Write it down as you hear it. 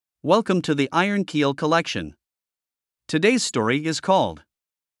Welcome to the Iron Keel Collection. Today's story is called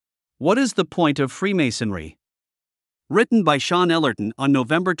What is the Point of Freemasonry? Written by Sean Ellerton on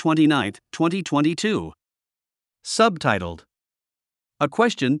November 29, 2022. Subtitled A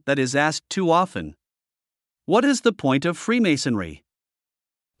Question That Is Asked Too Often. What is the point of Freemasonry?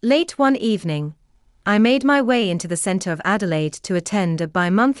 Late one evening, I made my way into the centre of Adelaide to attend a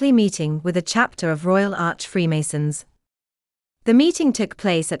bi-monthly meeting with a chapter of Royal Arch Freemasons. The meeting took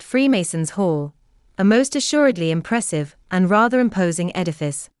place at Freemasons' Hall, a most assuredly impressive and rather imposing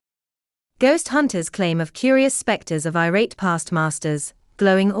edifice. Ghost hunters claim of curious spectres of irate past masters,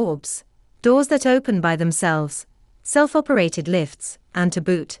 glowing orbs, doors that open by themselves, self-operated lifts, and to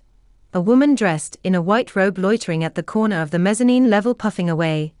boot, a woman dressed in a white robe loitering at the corner of the mezzanine level puffing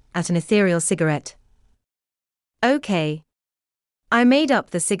away at an ethereal cigarette. Okay. I made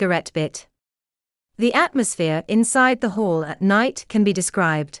up the cigarette bit. The atmosphere inside the hall at night can be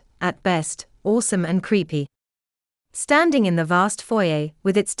described, at best, awesome and creepy. Standing in the vast foyer,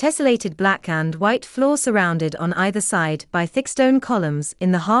 with its tessellated black and white floor surrounded on either side by thick stone columns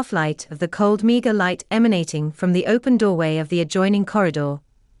in the half-light of the cold meager light emanating from the open doorway of the adjoining corridor,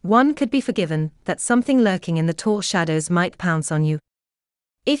 one could be forgiven that something lurking in the tall shadows might pounce on you.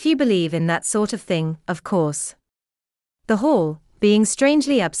 If you believe in that sort of thing, of course. The hall, being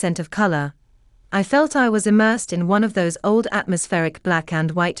strangely absent of color, I felt I was immersed in one of those old atmospheric black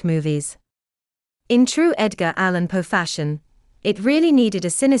and white movies. In true Edgar Allan Poe fashion, it really needed a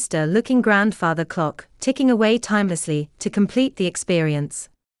sinister-looking grandfather clock ticking away timelessly to complete the experience.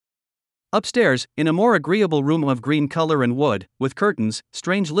 Upstairs, in a more agreeable room of green color and wood, with curtains,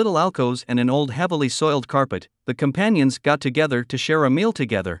 strange little alcoves and an old heavily soiled carpet, the companions got together to share a meal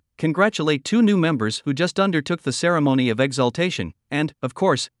together, congratulate two new members who just undertook the ceremony of exaltation, and, of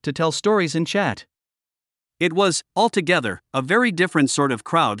course, to tell stories and chat. It was, altogether, a very different sort of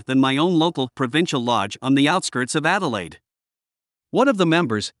crowd than my own local provincial lodge on the outskirts of Adelaide. One of the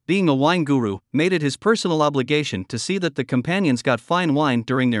members, being a wine guru, made it his personal obligation to see that the companions got fine wine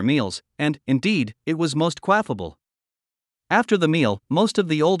during their meals, and, indeed, it was most quaffable. After the meal, most of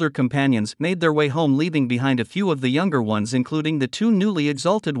the older companions made their way home, leaving behind a few of the younger ones, including the two newly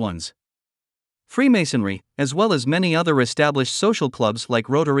exalted ones. Freemasonry, as well as many other established social clubs like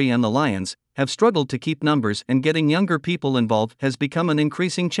Rotary and the Lions, have struggled to keep numbers, and getting younger people involved has become an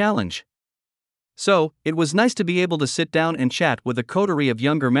increasing challenge. So, it was nice to be able to sit down and chat with a coterie of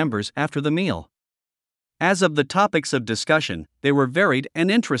younger members after the meal. As of the topics of discussion, they were varied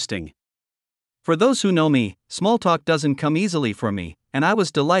and interesting. For those who know me, small talk doesn't come easily for me, and I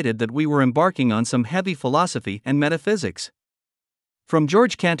was delighted that we were embarking on some heavy philosophy and metaphysics. From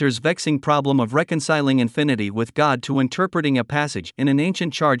George Cantor's vexing problem of reconciling infinity with God to interpreting a passage in an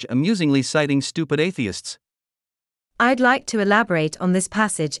ancient charge amusingly citing stupid atheists. I'd like to elaborate on this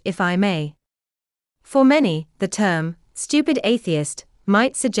passage if I may. For many, the term, stupid atheist,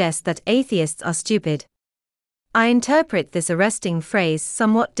 might suggest that atheists are stupid. I interpret this arresting phrase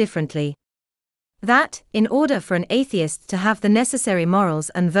somewhat differently. That, in order for an atheist to have the necessary morals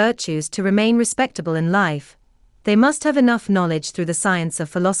and virtues to remain respectable in life, they must have enough knowledge through the science of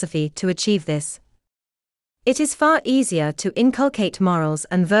philosophy to achieve this. It is far easier to inculcate morals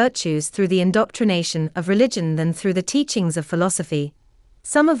and virtues through the indoctrination of religion than through the teachings of philosophy,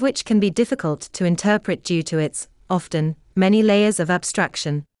 some of which can be difficult to interpret due to its, often, many layers of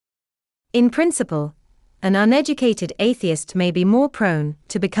abstraction. In principle, an uneducated atheist may be more prone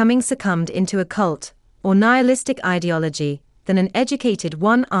to becoming succumbed into a cult or nihilistic ideology than an educated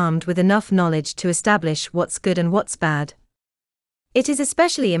one armed with enough knowledge to establish what's good and what's bad. It is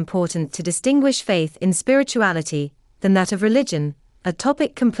especially important to distinguish faith in spirituality than that of religion, a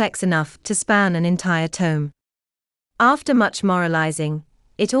topic complex enough to span an entire tome. After much moralizing,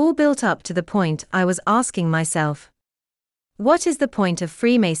 it all built up to the point I was asking myself. What is the point of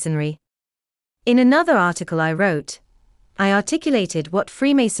Freemasonry? In another article I wrote, I articulated what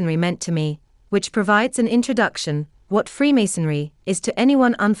Freemasonry meant to me, which provides an introduction, what Freemasonry is to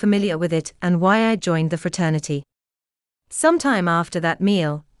anyone unfamiliar with it and why I joined the fraternity. Sometime after that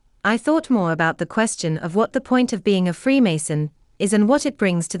meal, I thought more about the question of what the point of being a Freemason is and what it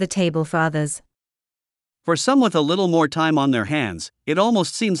brings to the table for others. For some with a little more time on their hands, it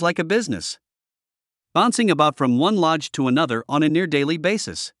almost seems like a business. Bouncing about from one lodge to another on a near-daily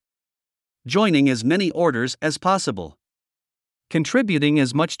basis. Joining as many orders as possible. Contributing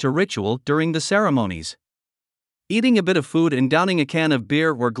as much to ritual during the ceremonies. Eating a bit of food and downing a can of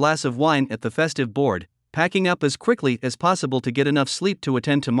beer or glass of wine at the festive board, packing up as quickly as possible to get enough sleep to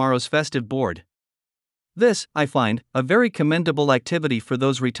attend tomorrow's festive board. This, I find, a very commendable activity for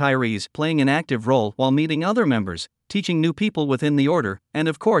those retirees playing an active role while meeting other members, teaching new people within the order, and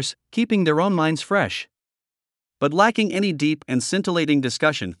of course, keeping their own minds fresh. But lacking any deep and scintillating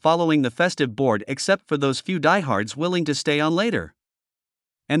discussion following the festive board except for those few diehards willing to stay on later.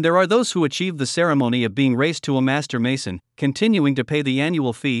 And there are those who achieve the ceremony of being raised to a master mason, continuing to pay the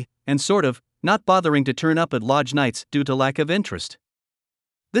annual fee, and sort of, not bothering to turn up at lodge nights due to lack of interest.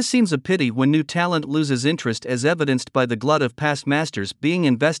 This seems a pity when new talent loses interest, as evidenced by the glut of past masters being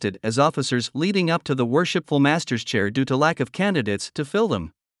invested as officers leading up to the worshipful master's chair due to lack of candidates to fill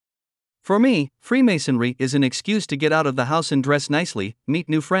them. For me, Freemasonry is an excuse to get out of the house and dress nicely, meet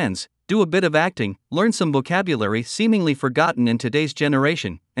new friends, do a bit of acting, learn some vocabulary seemingly forgotten in today's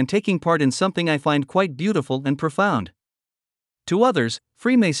generation, and taking part in something I find quite beautiful and profound. To others,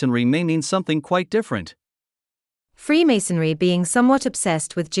 Freemasonry may mean something quite different. Freemasonry being somewhat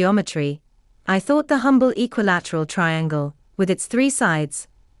obsessed with geometry, I thought the humble equilateral triangle, with its 3 sides,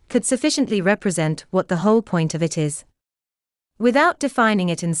 could sufficiently represent what the whole point of it is. Without defining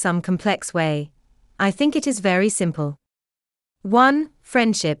it in some complex way, I think it is very simple. 1.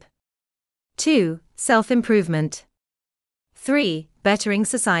 Friendship. 2. Self-improvement. 3. Bettering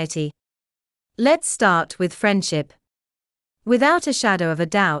society. Let's start with friendship. Without a shadow of a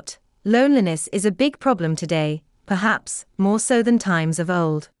doubt, loneliness is a big problem today, perhaps more so than times of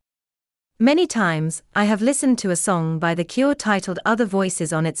old. Many times, I have listened to a song by The Cure titled Other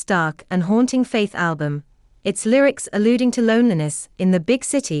Voices on its dark and haunting Faith album, its lyrics alluding to loneliness in the big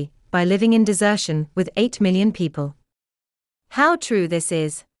city by living in desertion with 8 million people. How true this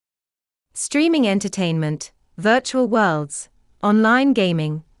is. Streaming entertainment, virtual worlds, online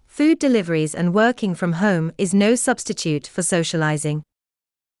gaming, food deliveries and working from home is no substitute for socializing.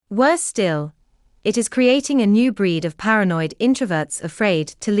 Worse still, it is creating a new breed of paranoid introverts afraid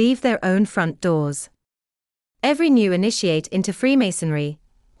to leave their own front doors. Every new initiate into Freemasonry,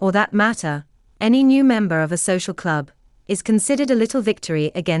 or that matter, any new member of a social club, is considered a little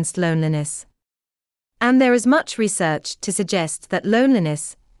victory against loneliness. And there is much research to suggest that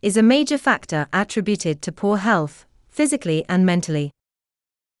loneliness is a major factor attributed to poor health, physically and mentally.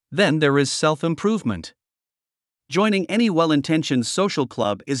 Then there is self-improvement. Joining any well-intentioned social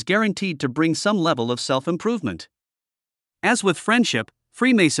club is guaranteed to bring some level of self-improvement. As with friendship,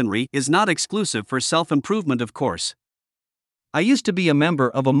 Freemasonry is not exclusive for self-improvement, of course. I used to be a member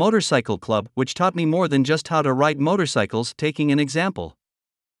of a motorcycle club which taught me more than just how to ride motorcycles, taking an example.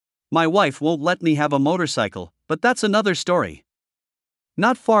 My wife won't let me have a motorcycle, but that's another story.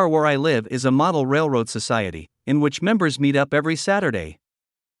 Not far where I live is a model railroad society, in which members meet up every Saturday.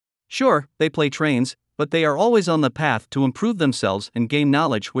 Sure, they play trains, but they are always on the path to improve themselves and gain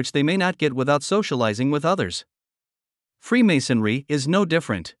knowledge which they may not get without socializing with others. Freemasonry is no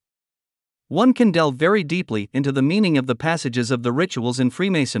different. One can delve very deeply into the meaning of the passages of the rituals in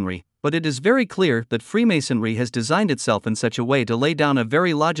Freemasonry, but it is very clear that Freemasonry has designed itself in such a way to lay down a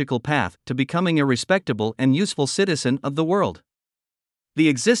very logical path to becoming a respectable and useful citizen of the world. The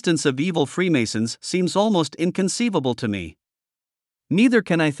existence of evil Freemasons seems almost inconceivable to me. Neither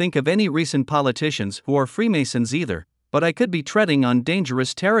can I think of any recent politicians who are Freemasons either, but I could be treading on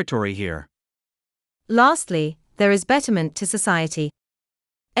dangerous territory here. Lastly, there is betterment to society.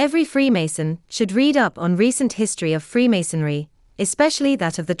 Every Freemason should read up on recent history of Freemasonry, especially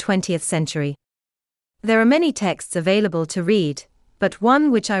that of the 20th century. There are many texts available to read, but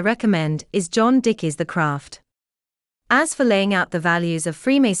one which I recommend is John Dickey's The Craft. As for laying out the values of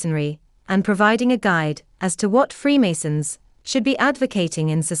Freemasonry, and providing a guide as to what Freemasons should be advocating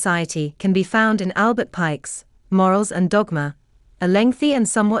in society, can be found in Albert Pike's Morals and Dogma, a lengthy and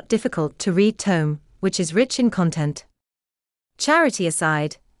somewhat difficult to read tome, which is rich in content. Charity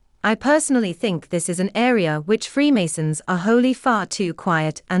aside, I personally think this is an area which Freemasons are wholly far too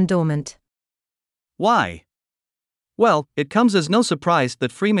quiet and dormant. Why? Well, it comes as no surprise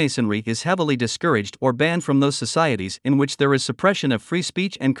that Freemasonry is heavily discouraged or banned from those societies in which there is suppression of free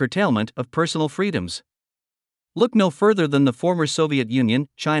speech and curtailment of personal freedoms. Look no further than the former Soviet Union,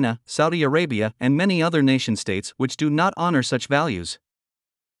 China, Saudi Arabia, and many other nation-states which do not honor such values.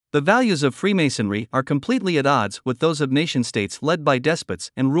 The values of Freemasonry are completely at odds with those of nation-states led by despots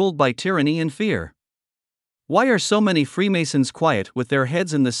and ruled by tyranny and fear. Why are so many Freemasons quiet with their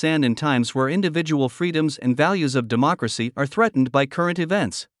heads in the sand in times where individual freedoms and values of democracy are threatened by current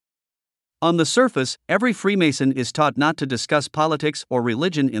events? On the surface, every Freemason is taught not to discuss politics or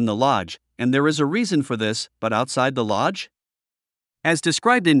religion in the lodge, and there is a reason for this, but outside the lodge? As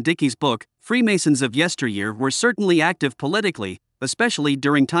described in Dickey's book, Freemasons of yesteryear were certainly active politically, especially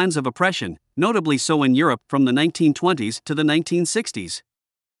during times of oppression, notably so in Europe from the 1920s to the 1960s.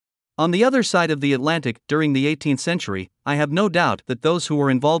 On the other side of the Atlantic during the 18th century, I have no doubt that those who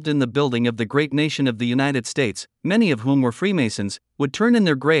were involved in the building of the great nation of the United States, many of whom were Freemasons, would turn in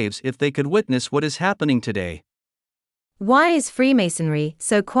their graves if they could witness what is happening today. Why is Freemasonry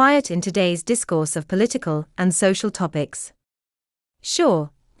so quiet in today's discourse of political and social topics? Sure,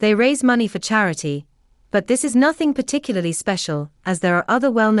 they raise money for charity, but this is nothing particularly special, as there are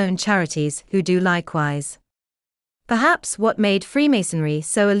other well-known charities who do likewise. Perhaps what made Freemasonry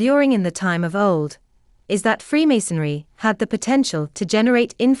so alluring in the time of old is that Freemasonry had the potential to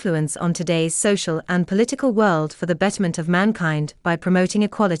generate influence on today's social and political world for the betterment of mankind by promoting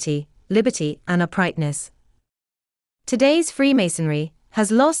equality, liberty, and uprightness. Today's Freemasonry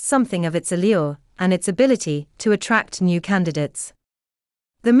has lost something of its allure and its ability to attract new candidates.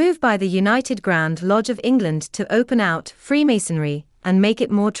 The move by the United Grand Lodge of England to open out Freemasonry and make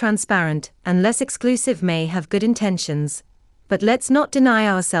it more transparent and less exclusive may have good intentions, but let's not deny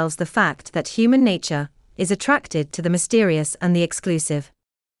ourselves the fact that human nature is attracted to the mysterious and the exclusive.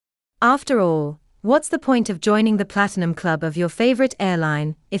 After all, what's the point of joining the Platinum Club of your favorite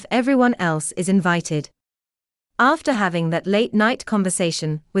airline if everyone else is invited? After having that late-night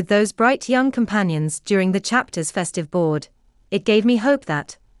conversation with those bright young companions during the chapter's festive board, it gave me hope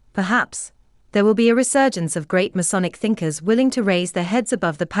that, perhaps, there will be a resurgence of great Masonic thinkers willing to raise their heads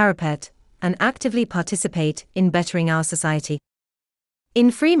above the parapet and actively participate in bettering our society.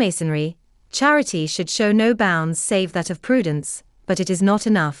 In Freemasonry, charity should show no bounds save that of prudence, but it is not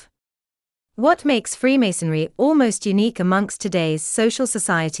enough. What makes Freemasonry almost unique amongst today's social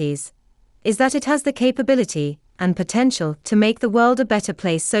societies is that it has the capability and potential to make the world a better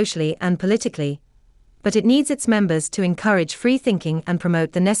place socially and politically, but it needs its members to encourage free thinking and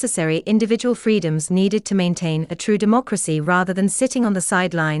promote the necessary individual freedoms needed to maintain a true democracy rather than sitting on the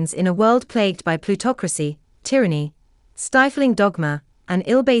sidelines in a world plagued by plutocracy, tyranny, stifling dogma, and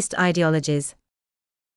ill-based ideologies.